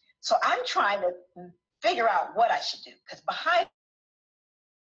 right? So I'm trying to figure out what I should do, because behind,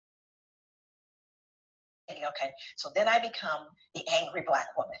 okay, so then I become the angry Black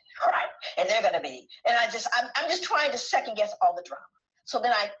woman, right? And they're gonna be, and I'm just trying to second guess all the drama. So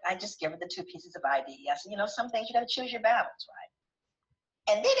then I just give her the 2 pieces of ID. I said, some things you gotta choose your battles,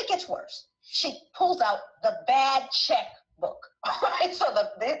 right? And then it gets worse. She pulls out the bad check book, right? So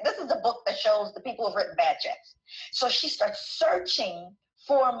this is the book that shows the people who've written bad checks. So she starts searching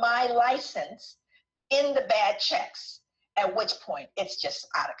for my license in the bad checks, at which point it's just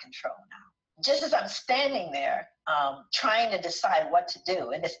out of control now. Just as I'm standing there trying to decide what to do,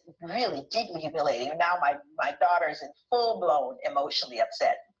 and it's really deeply humiliating. Now my daughter is in full-blown emotionally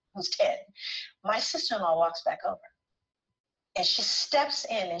upset, who's 10. My sister-in-law walks back over, and she steps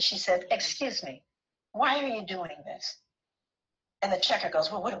in and she says, excuse me, why are you doing this? And the checker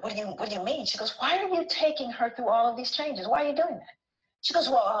goes, well, what do you mean? She goes, why are you taking her through all of these changes? Why are you doing that? She goes,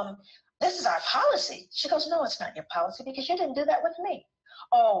 well, this is our policy. She goes, no, it's not your policy because you didn't do that with me.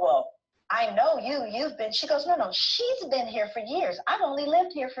 Oh, well, I know you've been, she goes, no, she's been here for years. I've only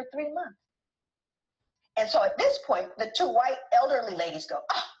lived here for 3 months. And so at this point, the 2 white elderly ladies go,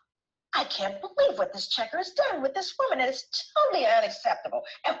 oh, I can't believe what this checker has done with this woman. And it's totally unacceptable.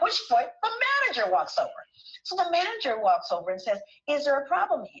 At which point the manager walks over. So the manager walks over and says, is there a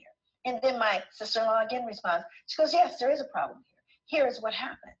problem here? And then my sister-in-law again responds. She goes, yes, there is a problem here. Here is what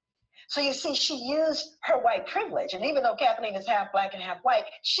happened. So you see, she used her white privilege. And even though Kathleen is half Black and half white,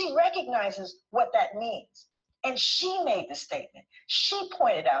 she recognizes what that means. And she made the statement. She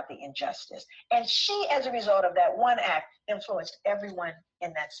pointed out the injustice. And she, as a result of that one act, influenced everyone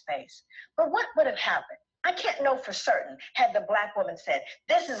in that space. But what would have happened? I can't know for certain had the Black woman said,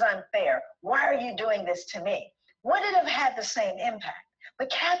 this is unfair. Why are you doing this to me? Would it have had the same impact? But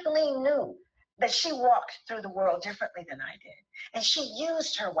Kathleen knew that she walked through the world differently than I did. And she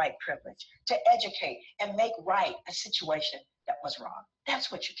used her white privilege to educate and make right a situation that was wrong.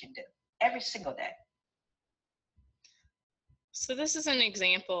 That's what you can do every single day. So this is an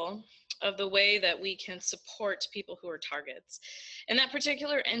example of the way that we can support people who are targets. In that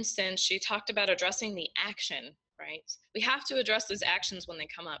particular instance, she talked about addressing the action, right? We have to address those actions when they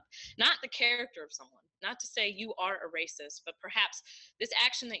come up, not the character of someone, not to say you are a racist, but perhaps this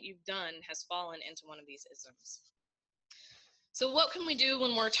action that you've done has fallen into one of these isms. So what can we do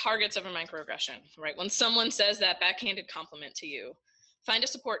when we're targets of a microaggression, right? When someone says that backhanded compliment to you, find a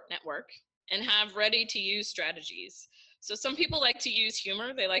support network and have ready to use strategies. So some people like to use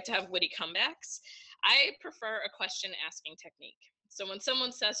humor. They like to have witty comebacks. I prefer a question asking technique. So when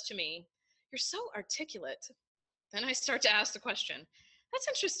someone says to me, you're so articulate, then I start to ask the question, that's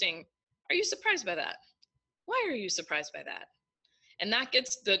interesting. Are you surprised by that? Why are you surprised by that? And that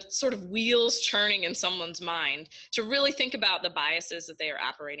gets the sort of wheels churning in someone's mind to really think about the biases that they are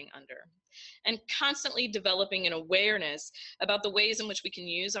operating under, and constantly developing an awareness about the ways in which we can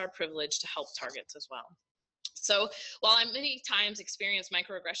use our privilege to help targets as well. So while I many times experience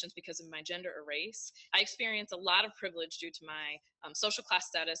microaggressions because of my gender or race, I experience a lot of privilege due to my social class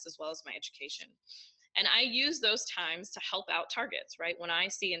status as well as my education. And I use those times to help out targets, right, when I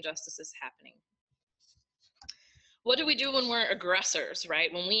see injustices happening. What do we do when we're aggressors,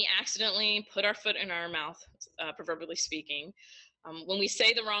 right? When we accidentally put our foot in our mouth, proverbially speaking, when we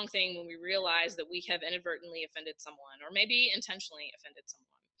say the wrong thing, when we realize that we have inadvertently offended someone or maybe intentionally offended someone.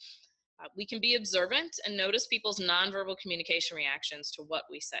 We can be observant and notice people's nonverbal communication reactions to what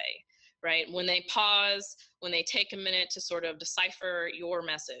we say, right? When they pause, when they take a minute to sort of decipher your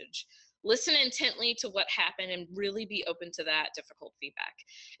message. Listen intently to what happened and really be open to that difficult feedback.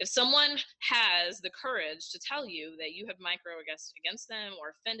 If someone has the courage to tell you that you have microaggressed against them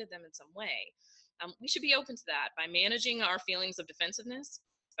or offended them in some way, we should be open to that by managing our feelings of defensiveness,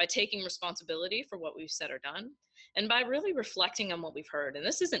 by taking responsibility for what we've said or done, and by really reflecting on what we've heard. And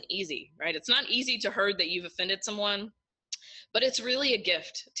this isn't easy, right? It's not easy to hear that you've offended someone But it's really a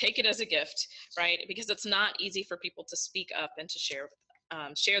gift. Take it as a gift, right? Because it's not easy for people to speak up and to share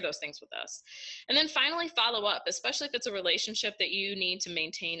those things with us. And then finally, follow up, especially if it's a relationship that you need to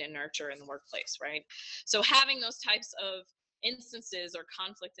maintain and nurture in the workplace, right? So having those types of instances or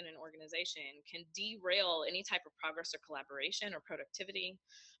conflict in an organization can derail any type of progress or collaboration or productivity.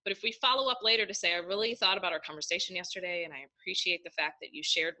 But if we follow up later to say, I really thought about our conversation yesterday and I appreciate the fact that you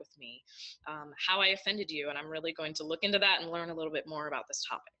shared with me how I offended you, and I'm really going to look into that and learn a little bit more about this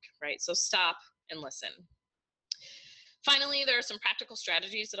topic, right? So stop and listen. Finally, there are some practical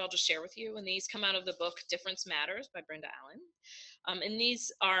strategies that I'll just share with you, and these come out of the book Difference Matters by Brenda Allen. And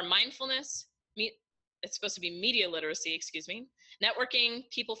these are mindfulness, it's supposed to be media literacy, networking,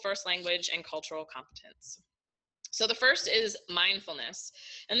 people first language, and cultural competence. So the first is mindfulness.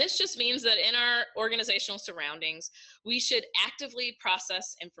 And this just means that in our organizational surroundings, we should actively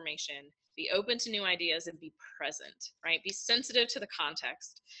process information, be open to new ideas, and be present, right? Be sensitive to the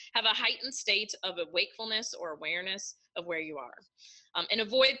context. Have a heightened state of wakefulness or awareness of where you are. And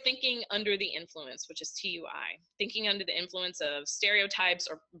avoid thinking under the influence, which is TUI, thinking under the influence of stereotypes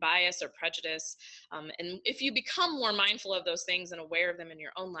or bias or prejudice. And if you become more mindful of those things and aware of them in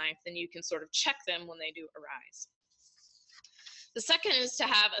your own life, then you can sort of check them when they do arise. The second is to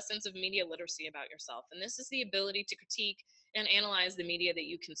have a sense of media literacy about yourself. And this is the ability to critique and analyze the media that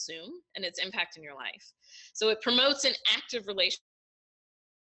you consume and its impact in your life. So it promotes an active relationship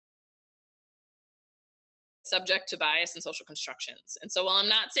subject to bias and social constructions. And so while I'm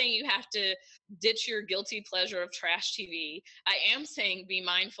not saying you have to ditch your guilty pleasure of trash TV, I am saying be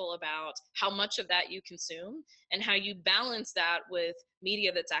mindful about how much of that you consume and how you balance that with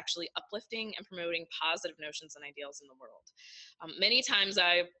media that's actually uplifting and promoting positive notions and ideals in the world. Many times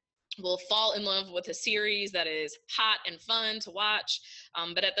I will fall in love with a series that is hot and fun to watch,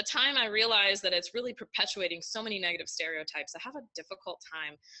 but at the time I realize that it's really perpetuating so many negative stereotypes. I have a difficult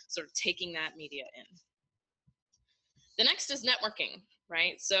time sort of taking that media in. The next is networking,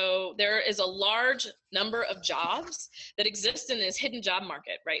 right? So there is a large number of jobs that exist in this hidden job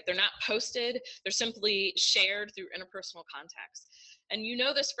market, right? They're not posted, they're simply shared through interpersonal contacts. And you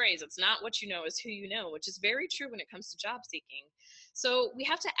know this phrase, it's not what you know, it's who you know, which is very true when it comes to job seeking. So we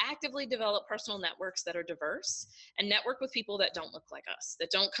have to actively develop personal networks that are diverse and network with people that don't look like us,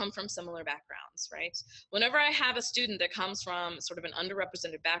 that don't come from similar backgrounds, right? Whenever I have a student that comes from sort of an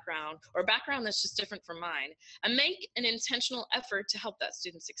underrepresented background or a background that's just different from mine, I make an intentional effort to help that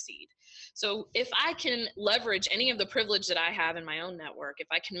student succeed. So if I can leverage any of the privilege that I have in my own network, if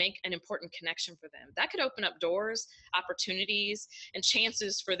I can make an important connection for them, that could open up doors, opportunities, and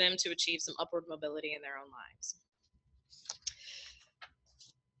chances for them to achieve some upward mobility in their own lives.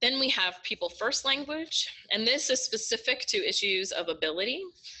 Then we have people first language, and this is specific to issues of ability.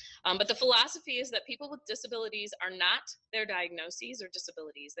 But the philosophy is that people with disabilities are not their diagnoses or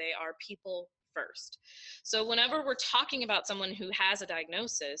disabilities, they are people first. So whenever we're talking about someone who has a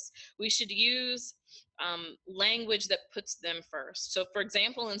diagnosis, we should use language that puts them first. So for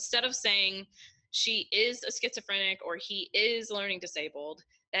example, instead of saying she is a schizophrenic or he is learning disabled,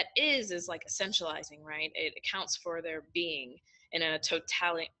 that is like essentializing, right? It accounts for their being in a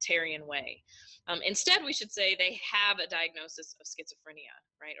totalitarian way. Instead, we should say they have a diagnosis of schizophrenia,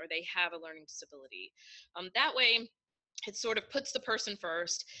 right? Or they have a learning disability. That way, it sort of puts the person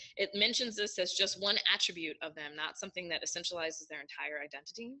first. It mentions this as just one attribute of them, not something that essentializes their entire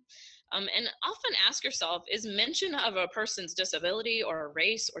identity. And often ask yourself, is mention of a person's disability or a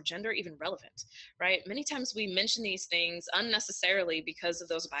race or gender even relevant, right? Many times we mention these things unnecessarily because of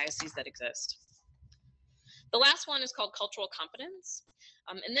those biases that exist. The last one is called cultural competence.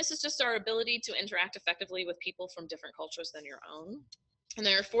 And this is just our ability to interact effectively with people from different cultures than your own. And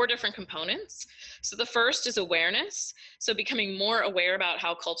there are 4 different components. So the first is awareness. So becoming more aware about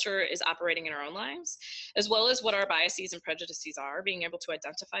how culture is operating in our own lives, as well as what our biases and prejudices are, being able to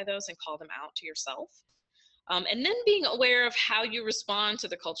identify those and call them out to yourself. And then being aware of how you respond to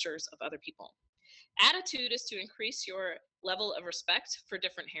the cultures of other people. Attitude is to increase your level of respect for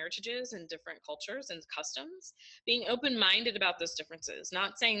different heritages and different cultures and customs, being open-minded about those differences,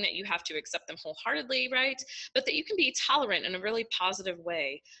 not saying that you have to accept them wholeheartedly, right? But that you can be tolerant in a really positive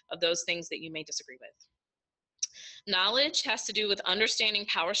way of those things that you may disagree with. Knowledge has to do with understanding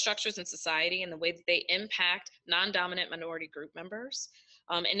power structures in society and the way that they impact non-dominant minority group members.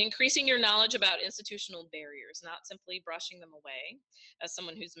 And increasing your knowledge about institutional barriers, not simply brushing them away as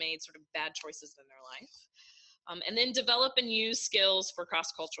someone who's made sort of bad choices in their life. And then develop and use skills for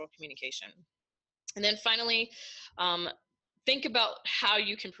cross-cultural communication. And then finally, think about how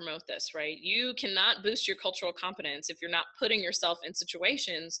you can promote this, right? You cannot boost your cultural competence if you're not putting yourself in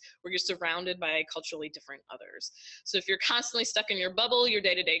situations where you're surrounded by culturally different others. So if you're constantly stuck in your bubble, your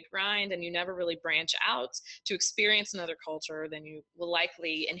day-to-day grind, and you never really branch out to experience another culture, then you will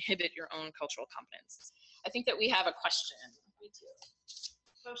likely inhibit your own cultural competence. I think that we have a question. Me too.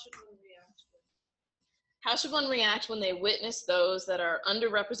 How should one react when they witness those that are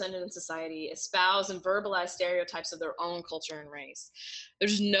underrepresented in society espouse and verbalize stereotypes of their own culture and race?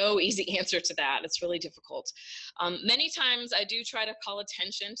 There's no easy answer to that. It's really difficult. Many times I do try to call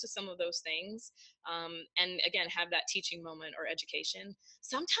attention to some of those things, and again, have that teaching moment or education.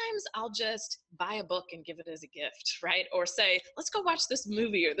 Sometimes I'll just buy a book and give it as a gift, right? Or say, let's go watch this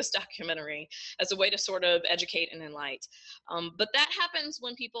movie or this documentary as a way to sort of educate and enlighten. But that happens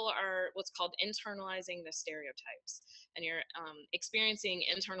when people are what's called internalizing the stereotypes, and you're experiencing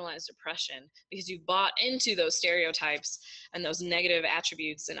internalized oppression because you've bought into those stereotypes and those negative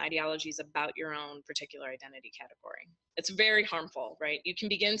attributes and ideologies about your own particular identity category. It's very harmful, right? You can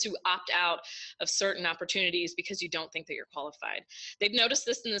begin to opt out of certain opportunities because you don't think that you're qualified. They've noticed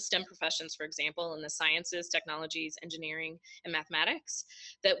this in the STEM professions, for example, in the sciences, technologies, engineering, and mathematics,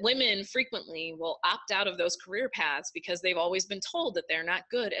 that women frequently will opt out of those career paths because they've always been told that they're not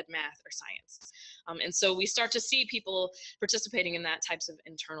good at math or science. And so we start to see people participating in that types of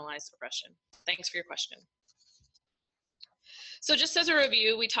internalized oppression. Thanks for your question. So just as a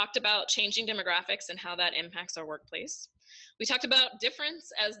review, we talked about changing demographics and how that impacts our workplace. We talked about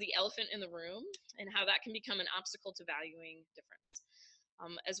difference as the elephant in the room and how that can become an obstacle to valuing difference,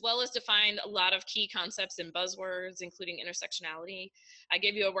 as well as defined a lot of key concepts and buzzwords, including intersectionality. I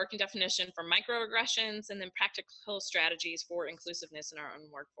gave you a working definition for microaggressions and then practical strategies for inclusiveness in our own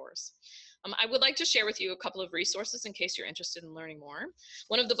workforce. I would like to share with you a couple of resources in case you're interested in learning more.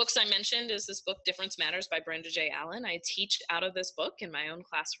 One of the books I mentioned is this book, Difference Matters by Brenda J. Allen. I teach out of this book in my own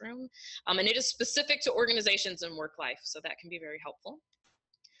classroom, and it is specific to organizations and work life, so that can be very helpful.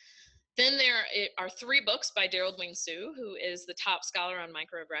 Then there are 3 books by Daryl Wing Su, who is the top scholar on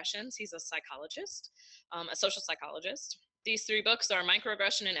microaggressions. He's a psychologist, a social psychologist. These 3 books are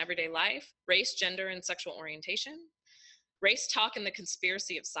Microaggression in Everyday Life, Race, Gender, and Sexual Orientation, Race Talk and the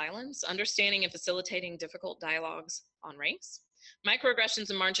Conspiracy of Silence, Understanding and Facilitating Difficult Dialogues on Race,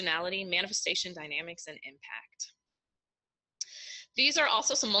 Microaggressions and Marginality, Manifestation Dynamics and Impact. These are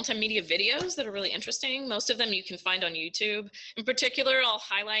also some multimedia videos that are really interesting. Most of them you can find on YouTube. In particular, I'll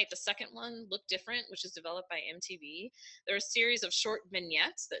highlight the second one, Look Different, which is developed by MTV. There are a series of short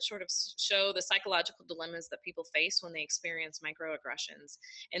vignettes that sort of show the psychological dilemmas that people face when they experience microaggressions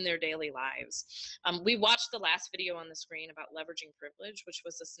in their daily lives. We watched the last video on the screen about leveraging privilege, which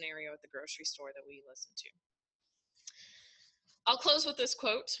was a scenario at the grocery store that we listened to. I'll close with this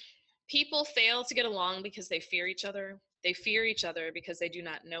quote. People fail to get along because they fear each other. They fear each other because they do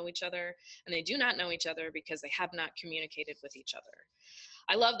not know each other, and they do not know each other because they have not communicated with each other.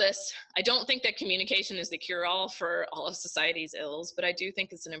 I love this. I don't think that communication is the cure-all for all of society's ills, but I do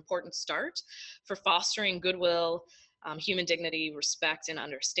think it's an important start for fostering goodwill, human dignity, respect, and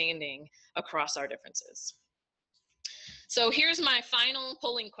understanding across our differences. So here's my final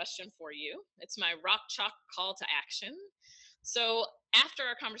polling question for you. It's my rock chalk call to action. So after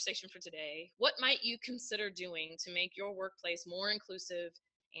our conversation for today, what might you consider doing to make your workplace more inclusive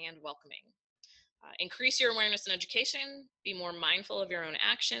and welcoming? Increase your awareness and education, be more mindful of your own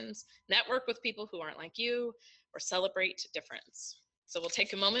actions, network with people who aren't like you, or celebrate difference. So we'll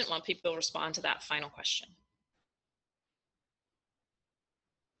take a moment while people respond to that final question.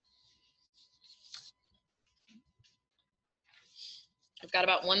 I've got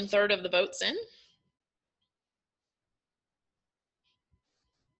about 1/3 of the votes in.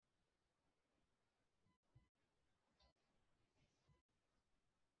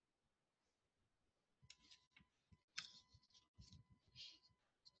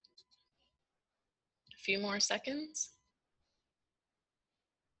 A few more seconds.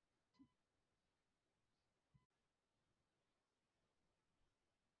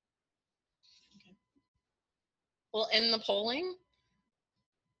 Okay. We'll end the polling.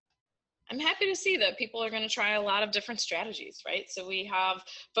 I'm happy to see that people are going to try a lot of different strategies, right? So we have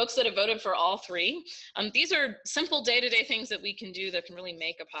folks that have voted for all 3. These are simple day-to-day things that we can do that can really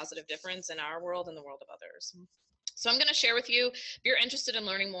make a positive difference in our world and the world of others. So I'm going to share with you, if you're interested in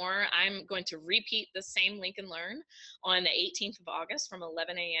learning more, I'm going to repeat the same Link and Learn on the 18th of August from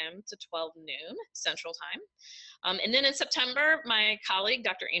 11 a.m. to 12 noon Central Time. And then in September, my colleague,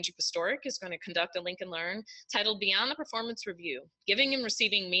 Dr. Angie Pastoric, is going to conduct a Link and Learn titled Beyond the Performance Review, Giving and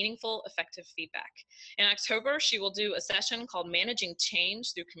Receiving Meaningful, Effective Feedback. In October, she will do a session called Managing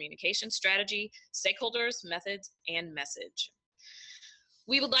Change Through Communication Strategy, Stakeholders, Methods, and Message.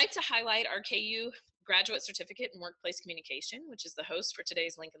 We would like to highlight our KU Graduate Certificate in Workplace Communication, which is the host for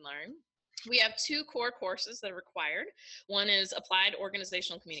today's Link and Learn. We have 2 core courses that are required. One is Applied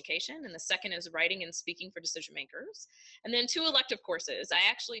Organizational Communication, and the second is Writing and Speaking for Decision Makers. And then 2 elective courses. I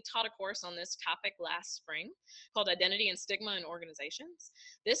actually taught a course on this topic last spring called Identity and Stigma in Organizations.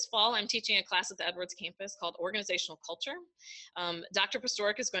 This fall, I'm teaching a class at the Edwards campus called Organizational Culture. Dr.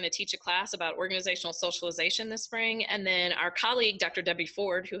 Pastoric is going to teach a class about organizational socialization this spring, and then our colleague, Dr. Debbie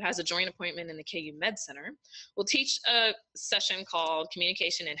Ford, who has a joint appointment in the KU Med Center, will teach a session called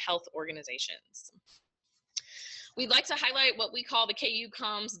Communication in Health Organizations. We'd like to highlight what we call the KU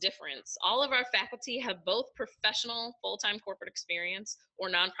Comms difference. All of our faculty have both professional full-time corporate experience or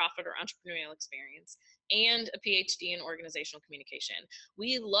nonprofit or entrepreneurial experience and a PhD in organizational communication.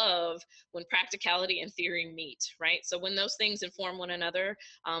 We love when practicality and theory meet, right? So when those things inform one another,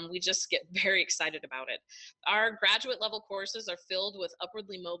 we just get very excited about it. Our graduate level courses are filled with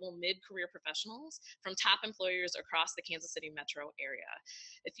upwardly mobile mid-career professionals from top employers across the Kansas City metro area.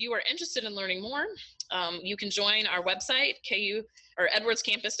 If you are interested in learning more, you can join our website,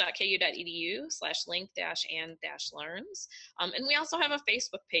 edwardscampus.ku.edu/link-and-learns. And we also have a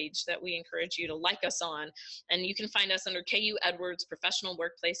Facebook page that we encourage you to like us on. And you can find us under KU Edwards Professional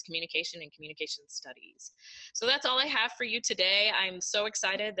Workplace Communication and Communication Studies. So that's all I have for you today. I'm so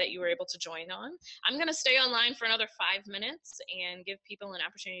excited that you were able to join on. I'm going to stay online for another 5 minutes and give people an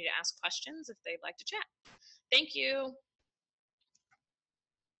opportunity to ask questions if they'd like to chat. Thank you.